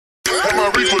And my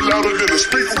reach was louder than the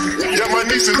speaker. Yeah, my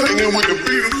niece is hanging with the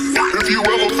Beatles. If you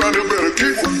ever find a better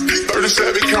keeper,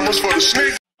 37 cameras for the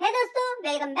sneak. है दोस्तों,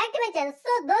 welcome back to my channel.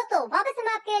 सो दोस्तों, वापस हम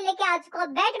आपके लिए लेके आ चुका हूं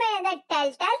Batman and the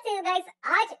telltale series guys.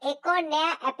 आज एक और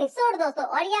नया एपिसोड दोस्तों,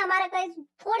 और ये हमारा गाइस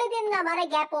थोड़े दिन हमारा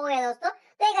गैप हो गया दोस्तों,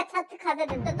 तो एक अच्छा खासा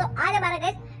दिन था। तो आज हमारा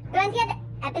गाइस 20th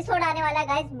एपिसोड आने वाला है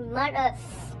guys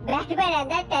Batman and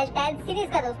the telltale series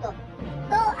का दोस्तों।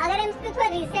 तो अगर हम इसके थोड़ा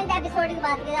रिसेंट एपिसोड की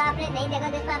बात करें, आपने नहीं देखा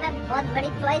तो इसमें हमें बहुत बड़ी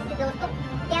चॉइस थी दोस्तों।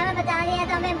 क्या हमें बचाना दिया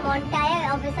था, हमें मोंटाया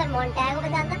ऑफिसर मोंटाया को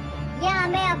बचाना था, या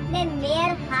हमें अपने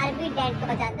मेयर हार्वी डेंट को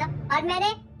बचाना था। और मैंने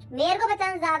मेयर को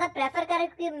बचाना ज्यादा प्रेफर करा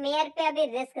क्योंकि मेयर पे अभी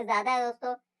रिस्क ज्यादा है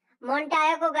दोस्तों।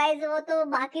 मोंटाया को गाइस वो तो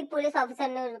बाकी पुलिस ऑफिसर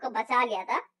ने उनको बचा लिया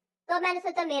था, तो मैंने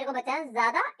सोचा मेयर को बचाना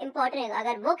ज्यादा इंपॉर्टेंट है।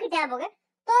 अगर वो किडनैप हो गए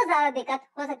तो ज्यादा दिक्कत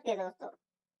हो सकती है दोस्तों।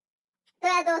 तो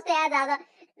यार दोस्तों, यार ज्यादा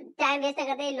टाइम वेस्ट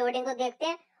करते हैं, लोडिंग को देखते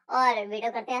हैं और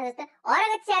वीडियो करते हैं। और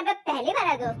अगर चैनल पे पहली बार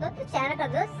आए दोस्तों तो चैनल कर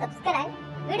दो सब्सक्राइब,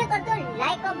 वीडियो कर दो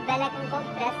लाइक और बेल आइकन को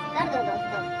प्रेस कर दो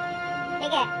दोस्तों,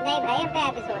 ठीक है। नहीं भाई, हम पे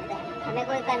एपिसोड है, हमें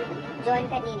कोई ज्वाइन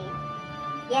करनी नहीं।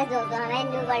 यस दोस्तों, हमें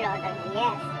new world order.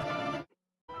 Yes,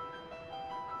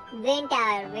 when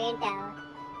tower, when tower,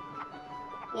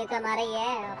 ये तो हमारा ही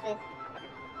है office.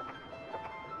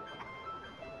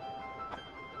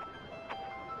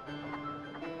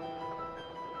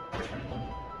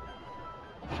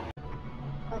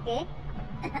 Okay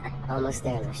Almost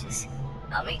there, Lucius.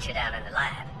 I'll meet you down in the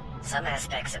lab. Some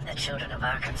aspects of the Children of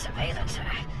Arkham surveillance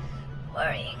are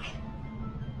worrying.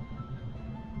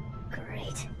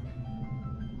 Great.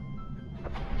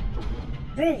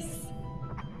 Bruce,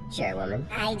 Chairwoman.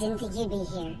 I didn't think you'd be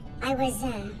here.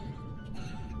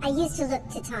 I used to look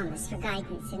to Thomas for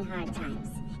guidance in hard times.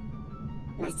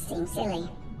 Must seem silly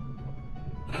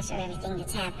after everything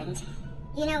that's happened.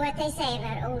 You know what they say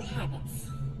about old habits.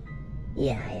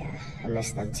 Yeah, I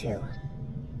miss them too.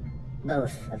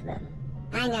 Both of them.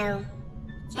 I know.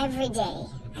 Every day,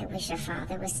 I wish your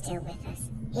father was still with us.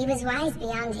 He was wise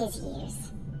beyond his years.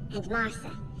 And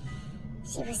Martha,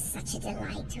 she was such a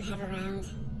delight to have around.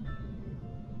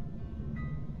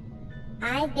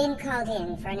 I've been called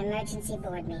in for an emergency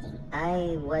board meeting.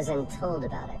 I wasn't told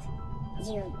about it.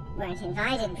 You weren't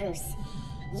invited, Bruce.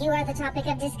 You are the topic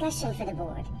of discussion for the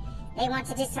board. They want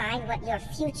to decide what your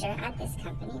future at this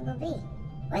company will be.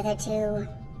 Whether to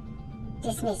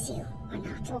dismiss you or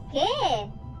not. Okay.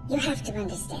 You have to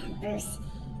understand, Bruce.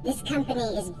 This company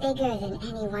is bigger than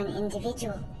any one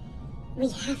individual. We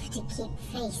have to keep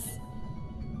face.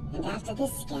 And after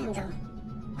this scandal...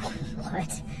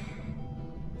 What?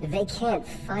 They can't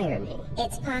fire me.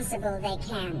 It's possible they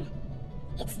can.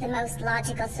 It's the most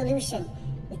logical solution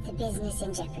with the business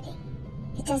in jeopardy.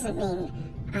 It doesn't mean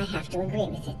I have to agree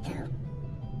with it, though.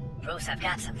 Bruce, I've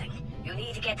got something. You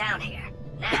need to get down here.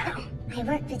 Now. I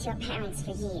worked with your parents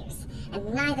for years,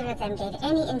 and neither of them gave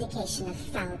any indication of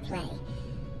foul play.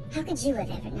 How could you have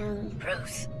ever known?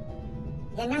 Bruce.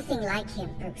 You're nothing like him,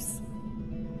 Bruce.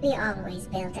 We always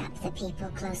build up the people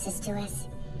closest to us.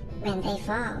 When they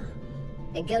fall...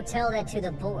 Then go tell that to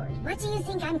the board. What do you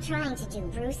think I'm trying to do,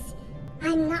 Bruce?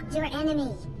 I'm not your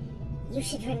enemy. You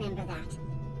should remember that.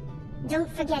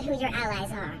 Don't forget who your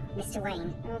allies are, Mr.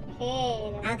 Wayne.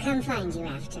 Okay. I'll come find you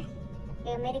after.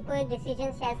 मेरी कोई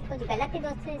decision शायद कुछ गलत थी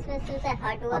दोस्तों, इसमें से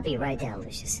hurt हुआ। I'll be right down,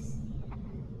 Lucius.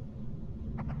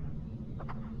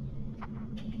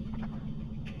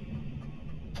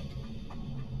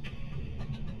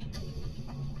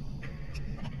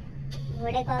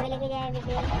 घोड़े को आगे लेके जाए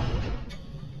मुझे।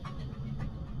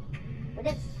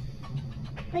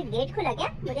 कोई गेट खुला क्या?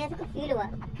 मुझे ऐसा कुछ फील हुआ।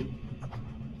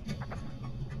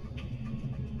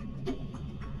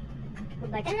 कोई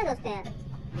बटन है दोस्तों यार।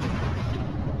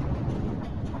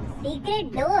 Secret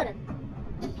door.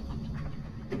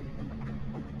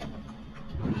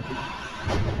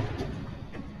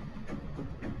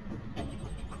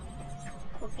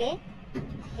 ओके,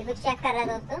 ये कुछ चेक कर रहा है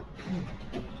दोस्तों।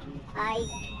 आई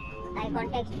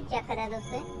कांटेक्ट चेक कर रहा है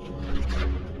दोस्तों।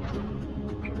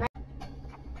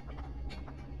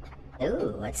 Ooh,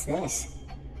 what's this?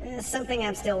 Something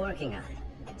I'm still working on.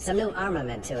 Some new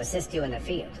armament to assist you in the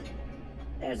field.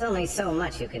 There's only so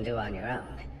much you can do on your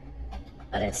own.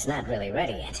 But it's not really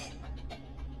ready yet.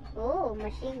 Oh,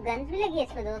 machine guns भी लगी है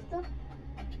इसमें दोस्तों।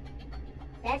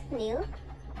 That's new.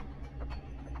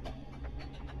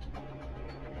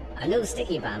 A new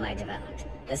sticky bomb I developed.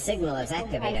 The signal is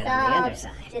activated on the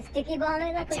underside. Sticky bomb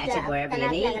है कुछ। Attach it wherever you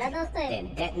need, लग रहा दोस्तों।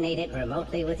 then detonate it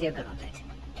remotely with your gauntlet.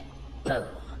 Boom.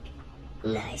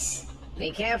 Nice.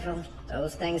 Be careful.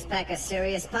 Those things pack a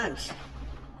serious punch.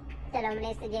 चलो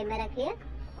हमने इसे जेब में रखी है।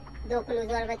 2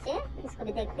 क्लूज और बचे हैं, इसको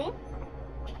भी देखते हैं।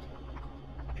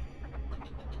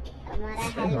 हमारा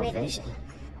Tunnel helmet vision.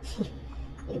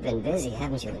 You've been busy,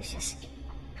 haven't you, Lucius?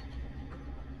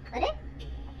 अरे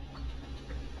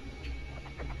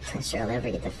Not sure I'll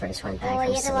ever get the first one O back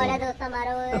from ये तो वाला Selena. दोस्त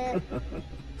हमारा वो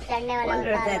चढ़ने वाला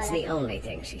Wonder if उतार that's the वाला only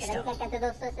thing she पता नहीं क्या stole. कहते हैं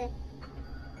दोस्तों से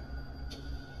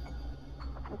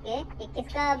ओके ये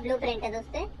किसका ब्लूप्रिंट है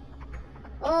दोस्तों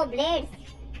ओ ब्लेड्स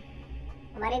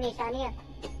हमारी निशानियां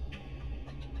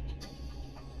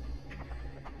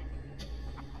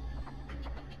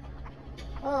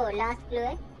ओ लास्ट क्लू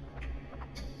है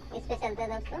इस पे चलते हैं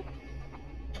दोस्तों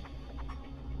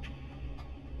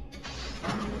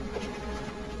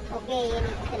ओके ये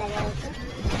नीचे चला गया दोस्तों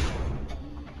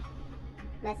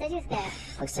मैसेज क्या है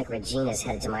Looks like Regina's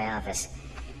headed to my office.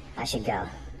 I should go.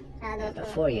 हाँ दोस्तों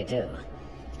Before you do,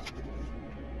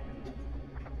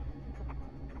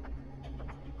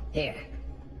 here,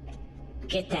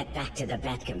 get that back to the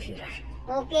Bat computer.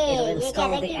 Okay It'll ये कह install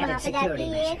रहे the कि वहाँ added पे जाके security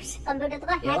ये measures. कंप्यूटर को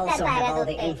You'll हैक कर also पाएगा have all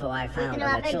the दोस्तों info I found लेकिन on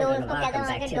वहाँ the पे children दोस्त of को कहते हैं Arkham's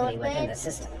वहाँ के activity दोस्त within the को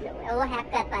system. वो हैक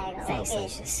कर पाएगा Thanks, okay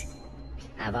Lucius.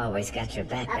 I've always got your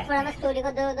back, अब थोड़ा मैं Batman. स्टोरी को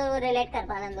दो दो रिलेट कर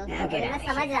पा रहा हूँ Now दोस्तों get मैं out of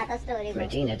समझ here. रहा था स्टोरी को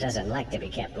Regina doesn't like to be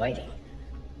kept waiting.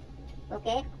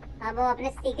 Okay अब वो अपने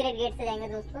सीक्रेट गेट से जाएंगे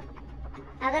दोस्तों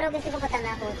अगर वो किसी को पता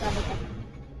ना हो तो अभी तक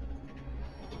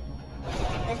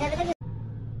वैसे अभी तक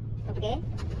ओके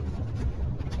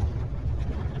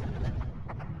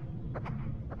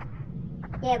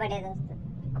ये बड़े दोस्तों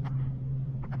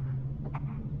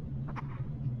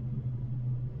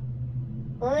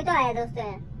कोई तो आया दोस्तों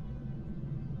यहाँ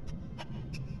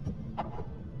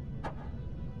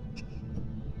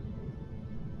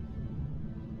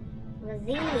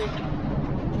वजीर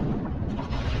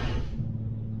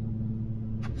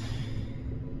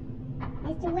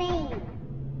Mr. Wayne.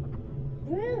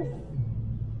 Bruce.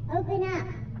 Open up.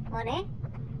 कौन है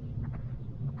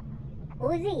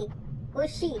उजी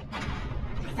उशी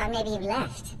I thought maybe you'd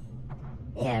left.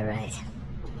 Yeah, right.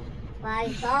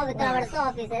 भाई साहब इतना बड़ा सा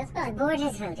ऑफिस है इसका The board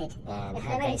has voted. And It's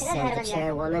have never they been sent the done.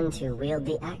 chairwoman to wield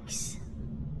the axe?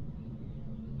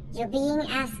 You're being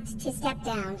asked to step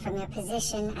down from your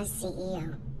position as CEO.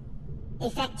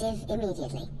 Effective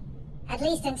immediately. At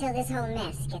least until this whole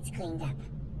mess gets cleaned up.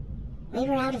 We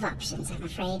were out of options, I'm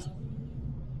afraid.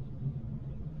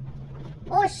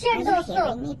 O Are shit you दोस्तों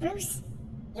hearing me, Bruce?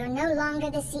 You're no longer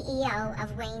the CEO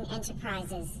of Wayne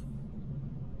Enterprises.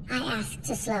 I asked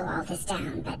to slow all this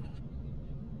down, but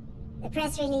the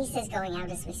press release is going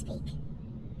out as we speak.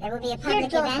 There will be a public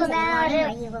दोस्तों, event in the मैं morning और-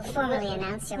 where you will formally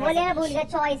announce your बोले मैं भूल resignation. गया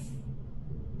choice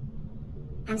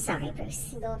I'm sorry, Bruce.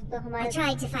 दोस्तों I हमारे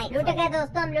tried to fight लुट for गए you.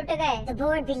 दोस्तों हम लुट गए The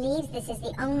board believes this is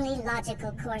the only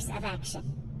logical course of action.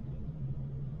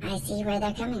 I see where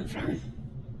they're coming from.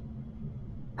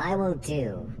 I will do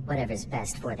whatever's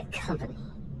best for the company.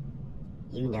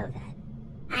 You know that.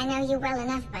 I know you well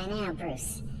enough by now, Bruce.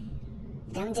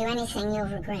 Don't do anything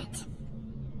you'll regret.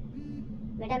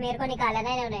 बेटा मेरे को निकाला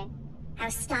ना इन्होंने Our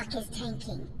stock is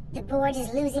tanking. The board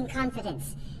is losing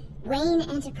confidence. Wayne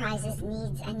Enterprises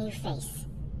needs a new face.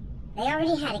 They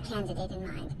already had a candidate in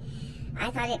mind. I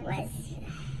thought it was...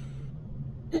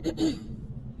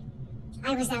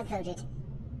 I was outvoted.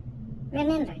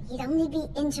 Remember, you'd only be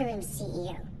interim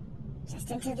CEO. Just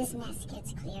until this mess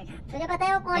gets cleared up. मुझे पता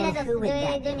है वो कौन है And who दोस्तों would जो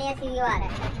that जो नया सीईओ आ रहा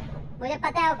है मुझे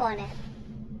पता है वो कौन है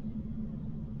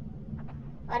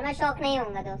और मैं शौक नहीं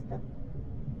होऊंगा दोस्तों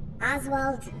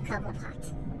Oswald Cobblepot.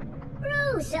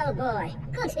 Bruce, oh boy.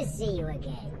 Good to see you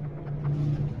again.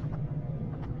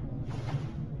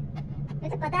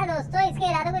 मुझे पता है दोस्तों इसके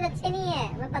इरादे कुछ अच्छे नहीं है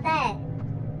मुझे पता है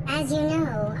As you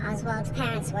know, Oswald's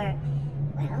parents were,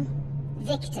 well,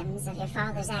 victims of your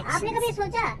father's आपने actions. कभी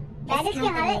सोचा This डैडी की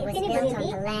हालत company was इतनी built बुरी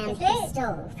on the land थी he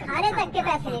stole इसलिए from खाने the तक के Cobblepot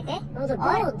पैसे नहीं थे family. Well, the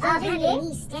और board अब thought ये having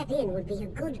me step in would be a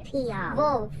good PR. वो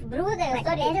ब्रूस है What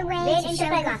sorry better way wait to show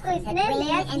enterprises को Gotham that इसने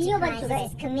नया Wayne सीईओ बन चुका Enterprises है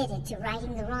is committed to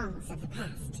righting the wrongs of the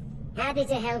past. Happy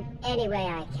to help any way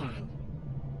I can.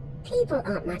 People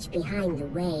aren't much behind the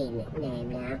Wayne name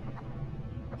now.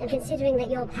 And considering that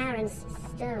your parents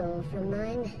stole from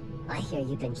mine... I hear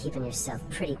you've been keeping yourself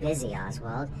pretty busy,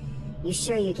 Oswald. You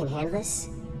sure you can handle this?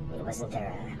 I mean, wasn't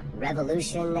there a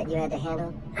revolution that you had to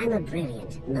handle? I'm a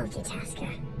brilliant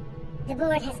multitasker. The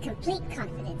board has complete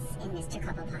confidence in Mr.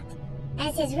 Cobblepot.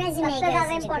 As his resume सबसे ज्यादा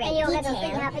goes into important great ये होगा दोस्तों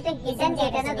यहाँ पे detail, तो his hidden data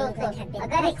endeavors ना in दोस्तों England have been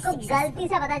अगर quite इसको successful. गलती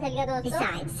से पता चल गया दोस्तों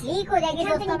Besides, लीक हो जाएगी the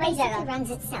दोस्तों company कई basically जगह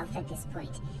runs itself at this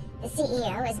point. The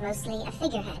CEO is mostly a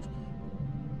figurehead.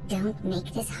 Don't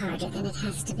make this harder than it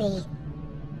has to be.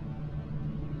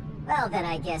 Well, then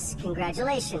I guess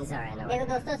congratulations are in order. देखो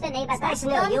दोस्तों से नहीं It's पता nice to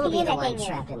know हम you'll be clean the one रखेंगे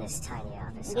trapped in this tiny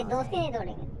office. ये all दोस्ती day. नहीं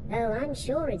तोड़ेंगे Oh, I'm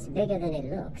sure it's bigger than it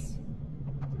looks.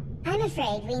 I'm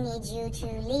afraid we need you to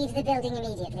leave the building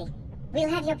immediately. We'll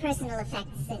have your personal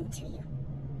effects sent to you.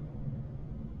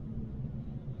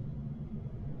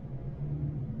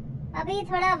 अभी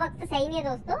थोड़ा वक्त सही नहीं है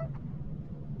दोस्तों.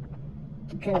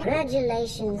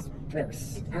 Congratulations,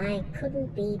 Bruce. I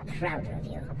couldn't be prouder of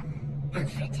you.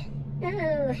 Alfred.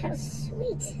 Oh, how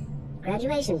sweet.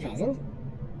 Graduation present?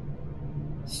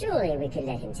 Surely we could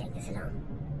let him take this along.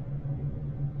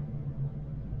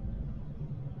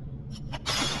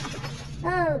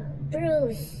 Oh,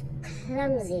 Bruce.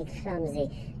 Clumsy.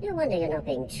 No wonder you're not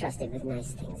being trusted with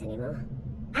nice things anymore.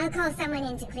 I'll call someone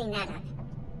in to clean that up.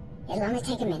 It'll only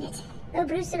take a minute. Oh,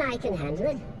 Bruce and I can handle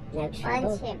it. No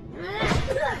trouble. Punch him.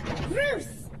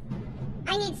 Bruce!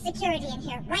 I need security in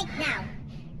here right now.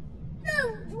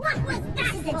 Oh, what was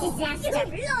that? This is a disaster. You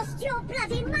have lost your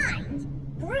bloody mind.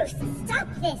 Bruce, stop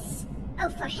this. Oh,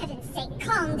 for heaven's sake,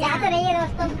 calm जा तो down. रही है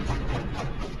दोस्तों.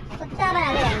 कुत्ता बना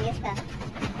के रहेंगे इसका.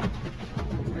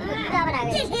 कुत्ता बना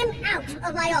के. Get him out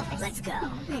of my office. Let's go.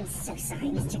 I'm so sorry,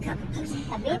 Mr. Cobblepot.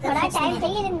 अभी थोड़ा टाइम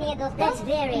चाहिए नहीं है दोस्तों. That's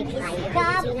very kind of इसका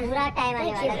you, Tina. पूरा टाइम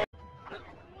आने वाला है.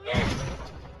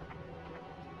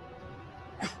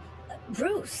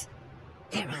 Bruce,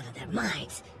 they're out of their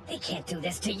minds. They can't do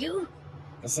this to you.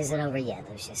 This isn't over yet,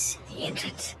 Lucius. The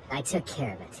entrance. I took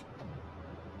care of it.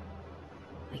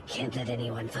 We can't let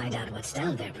anyone find out what's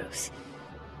down there, Bruce.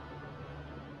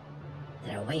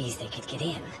 There are ways they could get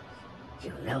in.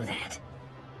 You know that.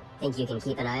 Think you can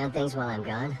keep an eye on things while I'm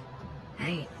gone?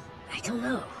 I don't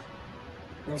know.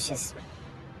 Lucius,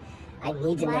 I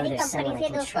need to know हमारी there's company someone I से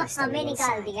can दोस्तों trust on हमें the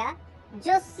निकाल inside. दिया.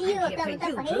 जो CEO I'm होता here मतलब for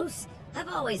you, भाई Bruce. I've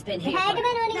always been here headman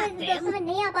for होने you, की not वजह से दोस्तों them. मैं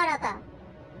नहीं आ पा रहा था.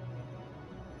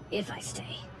 If I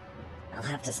stay, I'll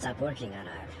have to stop working on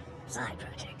our side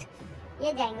project.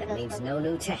 ये जाएंगे That means दोस्तों. no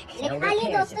new tech, no लिखा ली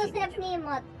repairs दोस्तों if you सिर्फ अपनी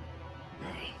मौत.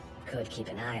 I could keep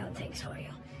an eye on things for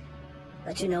you.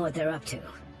 Let you know what they're up to.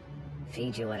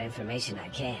 Feed you what information I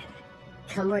can.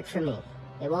 Come work for me.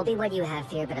 It won't be what you have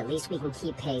here, but at least we can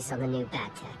keep pace on the new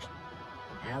bat tech.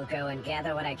 I'll go and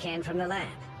gather what I can from the lab.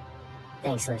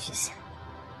 Thanks, Lucius.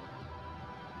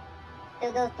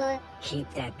 तो दोस्तों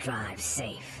Keep that drive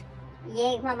safe.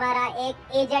 ये हमारा एक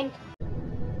agent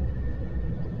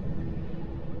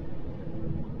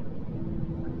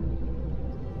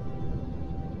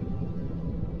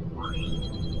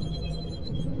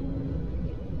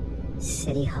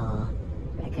City Hall.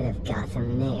 Record of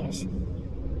Gotham mayors.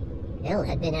 Bill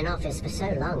had been in office for so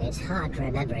long, it's hard to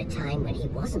remember a time when he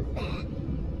wasn't there.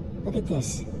 Look at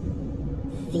this.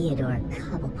 Theodore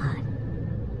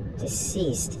Cobblepot.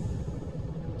 Deceased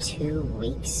 2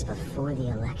 weeks before the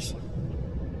election.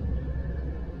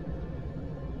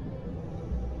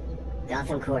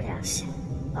 Gotham Courthouse.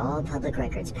 All public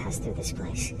records pass through this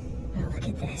place. Oh, look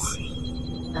at this.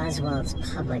 Oswald's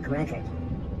public record.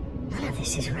 None of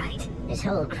this is right. His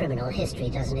whole criminal history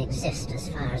doesn't exist as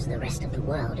far as the rest of the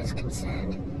world is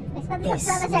concerned. इसका तो This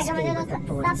सबसे must ज्यादा be मुझे what the दोस्तों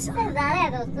board सबसे saw. ज्यादा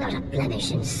है Not दोस्तों. a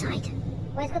blemish in sight.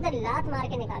 वो इसको तो लात मार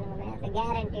के निकालूंगा मैं यहाँ से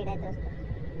गारंटीड है दोस्तों.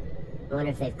 I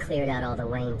wonder if they've cleared out all the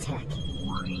Wayne tech.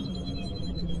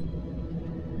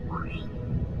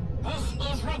 This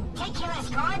is ridiculous,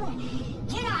 Gordon.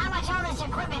 Do you know how much all this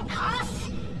equipment costs?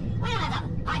 We don't have the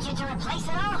budget to replace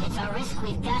it all. It's a risk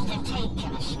we've got to take,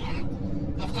 Commissioner.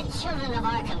 If the children of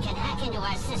Arkham can hack into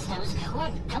our systems,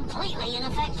 we're completely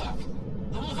ineffective.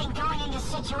 And you think going into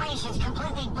situations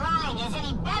completely blind is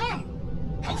any better?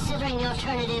 Considering the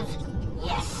alternative,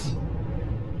 yes.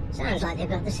 Sounds like they've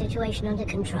got the situation under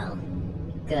control.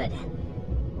 Good.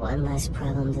 One less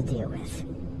problem to deal with.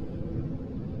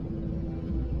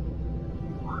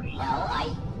 No,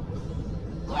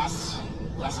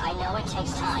 Yes, I know it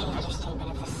takes time.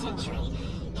 Understatement of the century.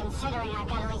 Considering I've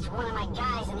got at least one of my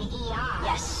guys in the ER.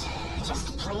 Yes,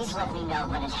 just please let me know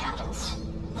when it happens.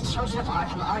 The children of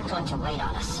Arkham aren't going to wait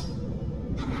on us.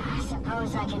 I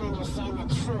suppose I can understand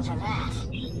the truth of that.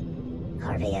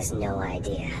 Harvey has no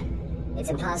idea. It's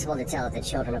impossible to tell if the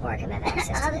children of Arkham have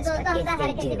access to अब this, दोस्तों but हमसे हर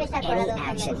if they किसी do, पे शक हो रहा any है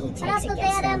action he दोस्तों. और takes अब तो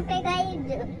यार हम against पे them, गई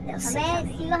they'll see हमें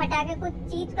coming. सीओ हटा के कुछ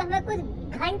चीज का हमें कुछ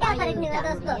घंटा फर्क नहीं हुआ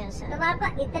दोस्तों. तो हमारे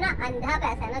पास इतना अंधा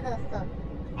पैसा है ना दोस्तों.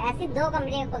 ऐसी 2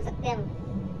 कंपनियां खोल सकते हैं हम.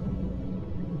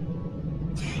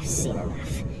 I've seen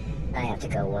enough. I have to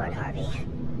go warn Harvey.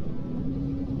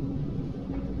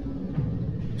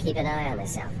 Keep an eye on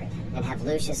this, Alfred, and have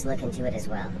Lucius look into it as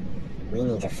well. We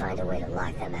need to find a way to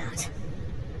lock them out.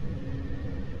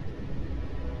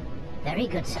 Very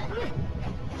good, son.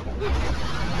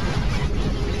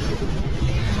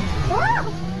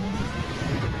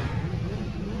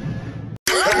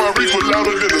 And my reefer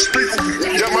louder than a speaker.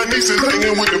 Yeah, my niece is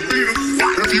hanging with the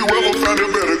Beatles. If you ever find a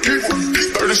better keeper,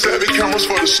 30 savvy cameras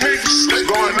for the sneakers.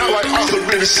 Going out like Arthur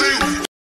Benny Siegel.